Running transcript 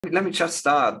Let me just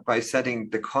start by setting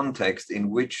the context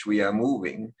in which we are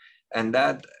moving. And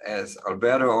that, as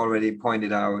Alberto already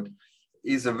pointed out,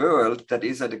 is a world that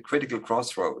is at a critical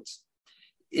crossroads.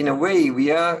 In a way, we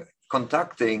are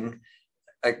conducting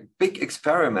a big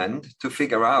experiment to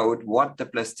figure out what the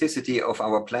plasticity of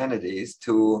our planet is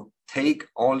to take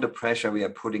all the pressure we are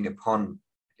putting upon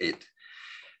it.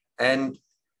 And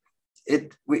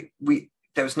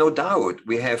there's no doubt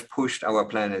we have pushed our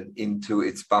planet into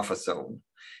its buffer zone.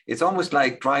 It's almost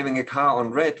like driving a car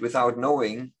on red without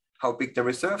knowing how big the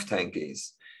reserve tank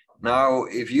is. Now,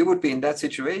 if you would be in that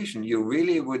situation, you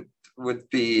really would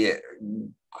be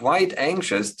quite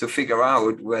anxious to figure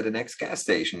out where the next gas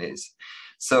station is.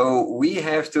 So we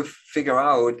have to figure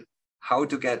out how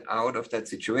to get out of that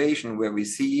situation where we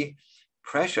see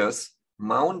pressures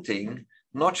mounting,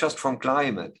 not just from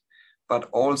climate, but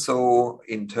also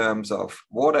in terms of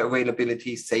water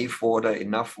availability, safe water,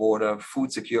 enough water,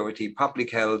 food security, public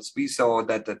health. We saw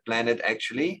that the planet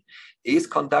actually is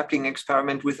conducting an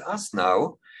experiment with us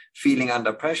now, feeling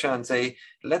under pressure and say,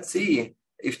 let's see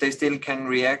if they still can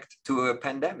react to a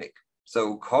pandemic.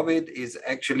 So COVID is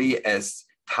actually as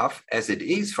tough as it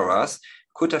is for us,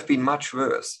 could have been much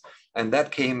worse. And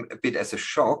that came a bit as a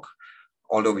shock,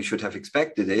 although we should have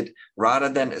expected it, rather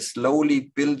than a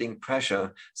slowly building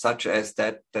pressure such as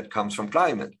that comes from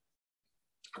climate.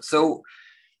 So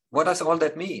what does all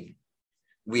that mean?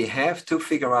 We have to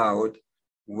figure out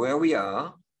where we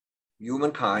are,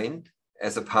 humankind,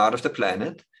 as a part of the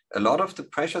planet. A lot of the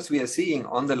pressures we are seeing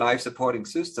on the life supporting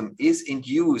system is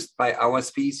induced by our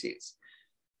species.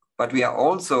 But we are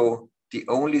also the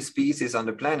only species on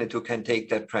the planet who can take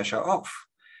that pressure off.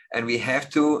 And we have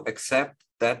to accept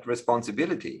that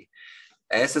responsibility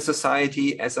as a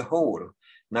society as a whole.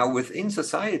 Now, within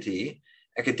society,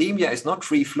 academia is not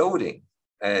free-floating,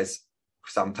 as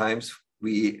sometimes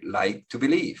we like to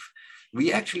believe.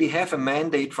 We actually have a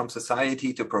mandate from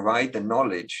society to provide the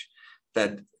knowledge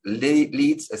that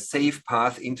leads a safe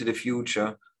path into the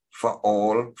future for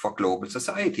global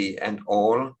society and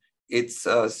all its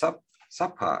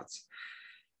subparts.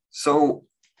 So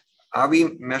are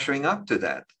we measuring up to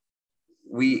that?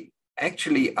 We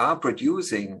actually are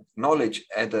producing knowledge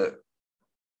at a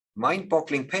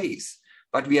mind-boggling pace,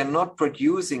 but we are not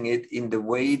producing it in the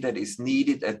way that is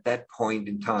needed at that point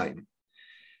in time.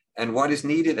 And what is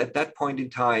needed at that point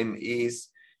in time is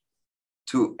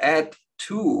to add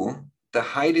to the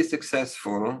highly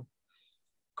successful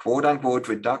quote-unquote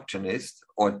reductionist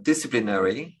or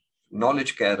disciplinary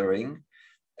knowledge gathering,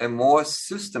 a more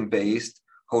system-based,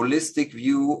 holistic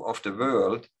view of the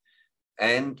world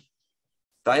and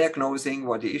diagnosing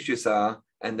what the issues are,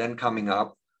 and then coming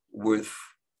up with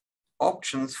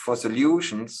options for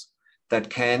solutions that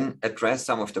can address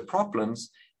some of the problems.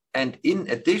 And in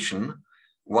addition,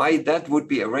 why that would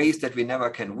be a race that we never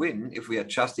can win if we are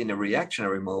just in a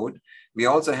reactionary mode, we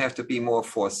also have to be more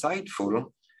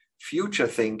foresightful, future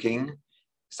thinking.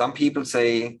 Some people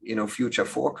say, future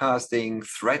forecasting,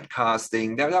 threat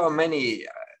casting. There are many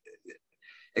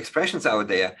expressions out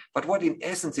there, but what in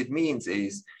essence it means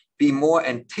is be more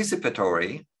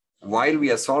anticipatory while we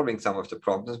are solving some of the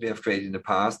problems we have created in the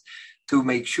past, to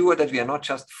make sure that we are not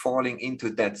just falling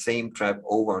into that same trap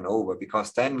over and over,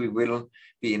 because then we will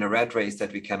be in a rat race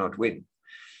that we cannot win.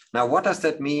 Now, what does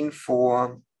that mean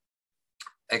for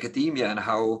academia and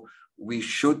how we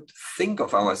should think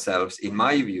of ourselves, in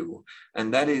my view?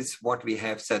 And that is what we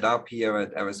have set up here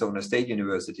at Arizona State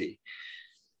University.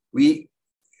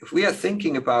 If we are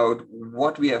thinking about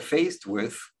what we are faced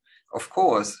with, of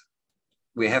course,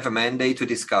 we have a mandate to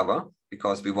discover,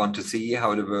 because we want to see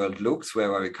how the world looks,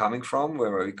 where are we coming from,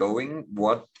 where are we going,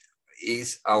 what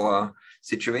is our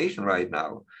situation right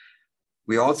now.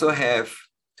 We also have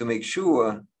to make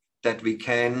sure that we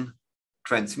can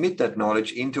transmit that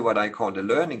knowledge into what I call the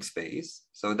learning space,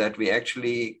 so that we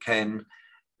actually can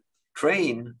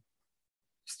train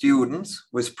students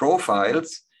with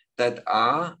profiles that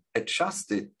are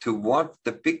adjusted to what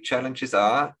the big challenges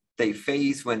are they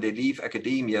face when they leave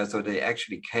academia, so they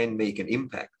actually can make an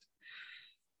impact.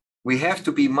 We have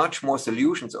to be much more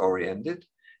solutions oriented,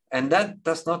 and that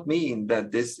does not mean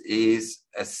that this is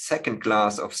a second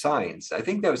class of science. I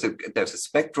think there's a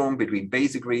spectrum between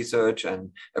basic research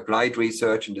and applied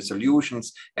research, and the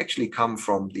solutions actually come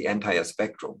from the entire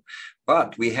spectrum.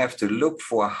 But we have to look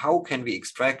for how can we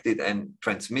extract it and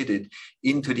transmit it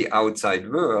into the outside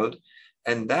world,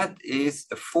 and that is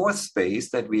a fourth space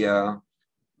that we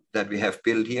have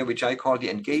built here, which I call the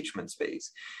engagement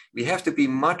space. We have to be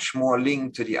much more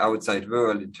linked to the outside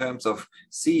world in terms of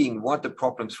seeing what the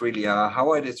problems really are,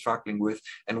 how are they struggling with,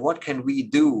 and what can we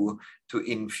do to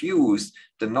infuse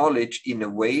the knowledge in a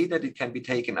way that it can be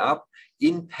taken up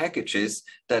in packages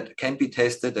that can be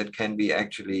tested, that can be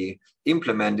actually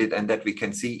implemented, and that we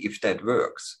can see if that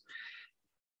works.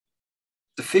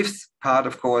 The fifth part,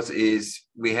 of course, is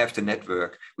we have to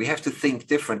network. We have to think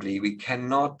differently. We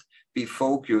cannot be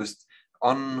focused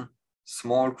on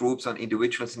small groups, on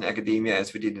individuals in academia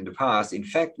as we did in the past. In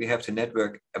fact, we have to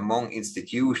network among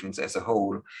institutions as a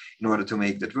whole in order to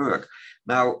make that work.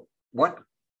 Now, what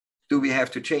do we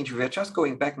have to change? We are just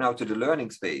going back now to the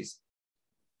learning space.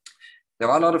 There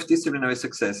are a lot of disciplinary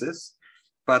successes,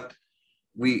 but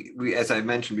we, as I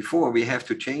mentioned before, we have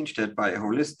to change that by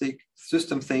holistic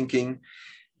system thinking,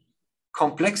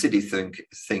 complexity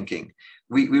thinking.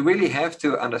 We really have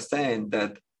to understand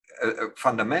that a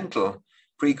fundamental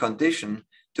precondition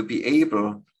to be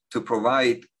able to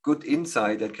provide good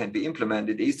insight that can be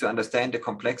implemented is to understand the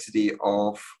complexity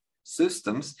of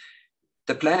systems,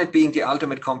 the planet being the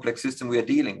ultimate complex system we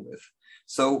are dealing with.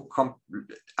 So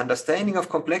understanding of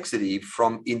complexity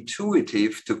from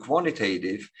intuitive to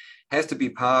quantitative has to be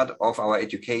part of our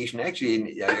education,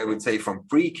 actually, I would say from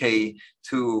pre-K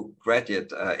to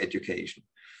graduate education.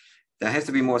 There has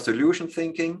to be more solution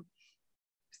thinking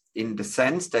in the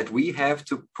sense that we have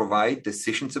to provide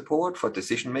decision support for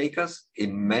decision makers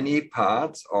in many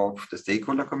parts of the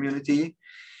stakeholder community.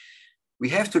 We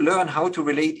have to learn how to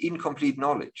relate incomplete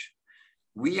knowledge.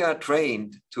 We are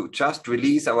trained to just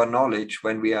release our knowledge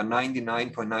when we are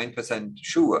 99.9%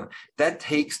 sure. That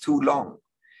takes too long.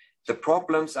 The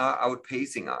problems are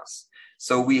outpacing us.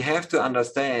 So we have to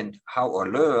understand how or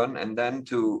learn and then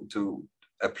to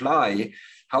apply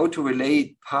how to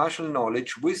relate partial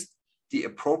knowledge with the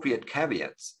appropriate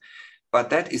caveats. But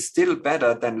that is still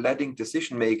better than letting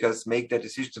decision makers make their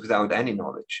decisions without any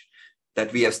knowledge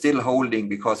that we are still holding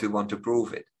because we want to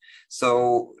prove it.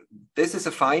 So this is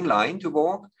a fine line to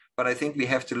walk, but I think we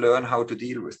have to learn how to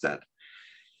deal with that.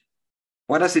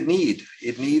 What does it need?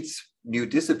 It needs new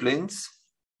disciplines,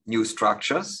 new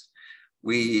structures.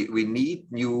 We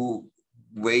need new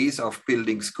ways of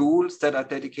building schools that are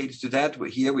dedicated to that.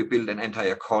 Here we build an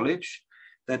entire college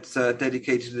that's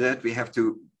dedicated to that. We have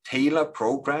to tailor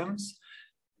programs,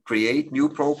 create new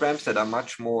programs that are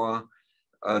much more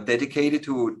dedicated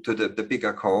to the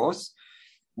bigger cause.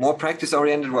 More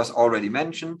practice-oriented was already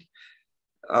mentioned.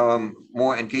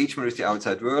 More engagement with the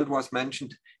outside world was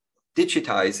mentioned.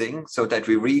 Digitizing so that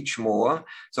we reach more.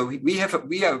 So we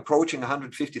are approaching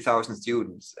 150,000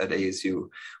 students at ASU.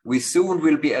 We soon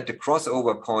will be at the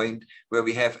crossover point where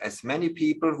we have as many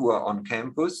people who are on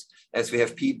campus as we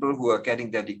have people who are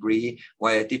getting their degree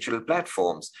via digital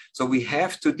platforms. So we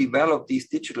have to develop these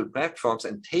digital platforms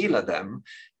and tailor them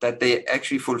that they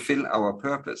actually fulfill our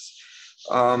purpose.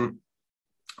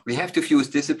 We have to fuse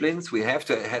disciplines. We have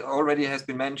to, already has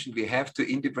been mentioned, we have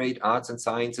to integrate arts and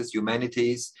sciences,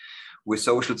 humanities with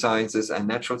social sciences and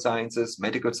natural sciences,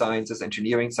 medical sciences,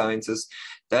 engineering sciences.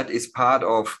 That is part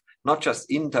of not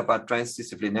just inter, but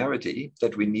transdisciplinarity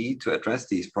that we need to address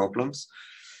these problems.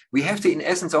 We have to, in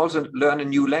essence, also learn a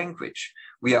new language.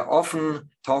 We are often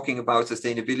talking about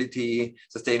sustainability,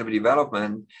 sustainable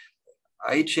development.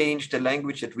 I changed the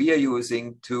language that we are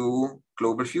using to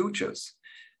global futures,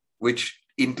 which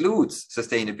includes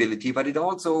sustainability, but it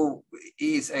also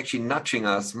is actually nudging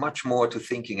us much more to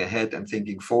thinking ahead and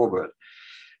thinking forward.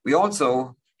 We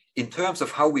also, in terms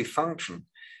of how we function,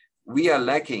 we are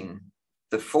lacking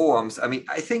the forms. I mean,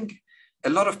 I think a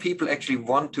lot of people actually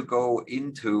want to go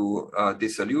into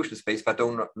this solution space, but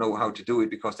don't know how to do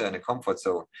it because they're in a comfort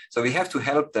zone. So we have to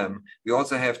help them. We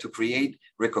also have to create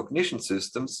recognition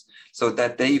systems so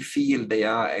that they feel they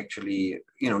are actually,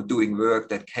 doing work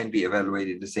that can be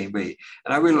evaluated the same way.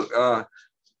 And I will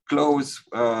close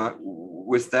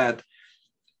with that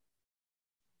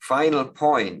final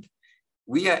point.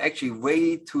 We are actually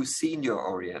way too senior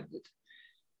oriented.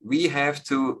 We have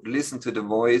to listen to the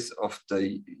voice of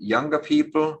the younger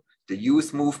people, the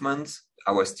youth movements,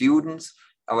 our students.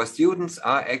 Our students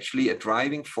are actually a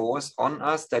driving force on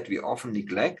us that we often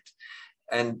neglect.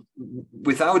 And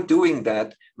without doing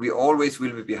that, we always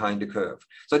will be behind the curve.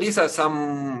 So these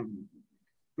are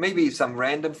maybe some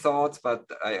random thoughts, but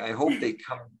I hope they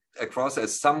come across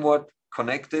as somewhat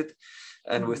connected.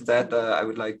 And with that, I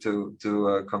would like to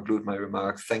conclude my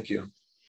remarks. Thank you.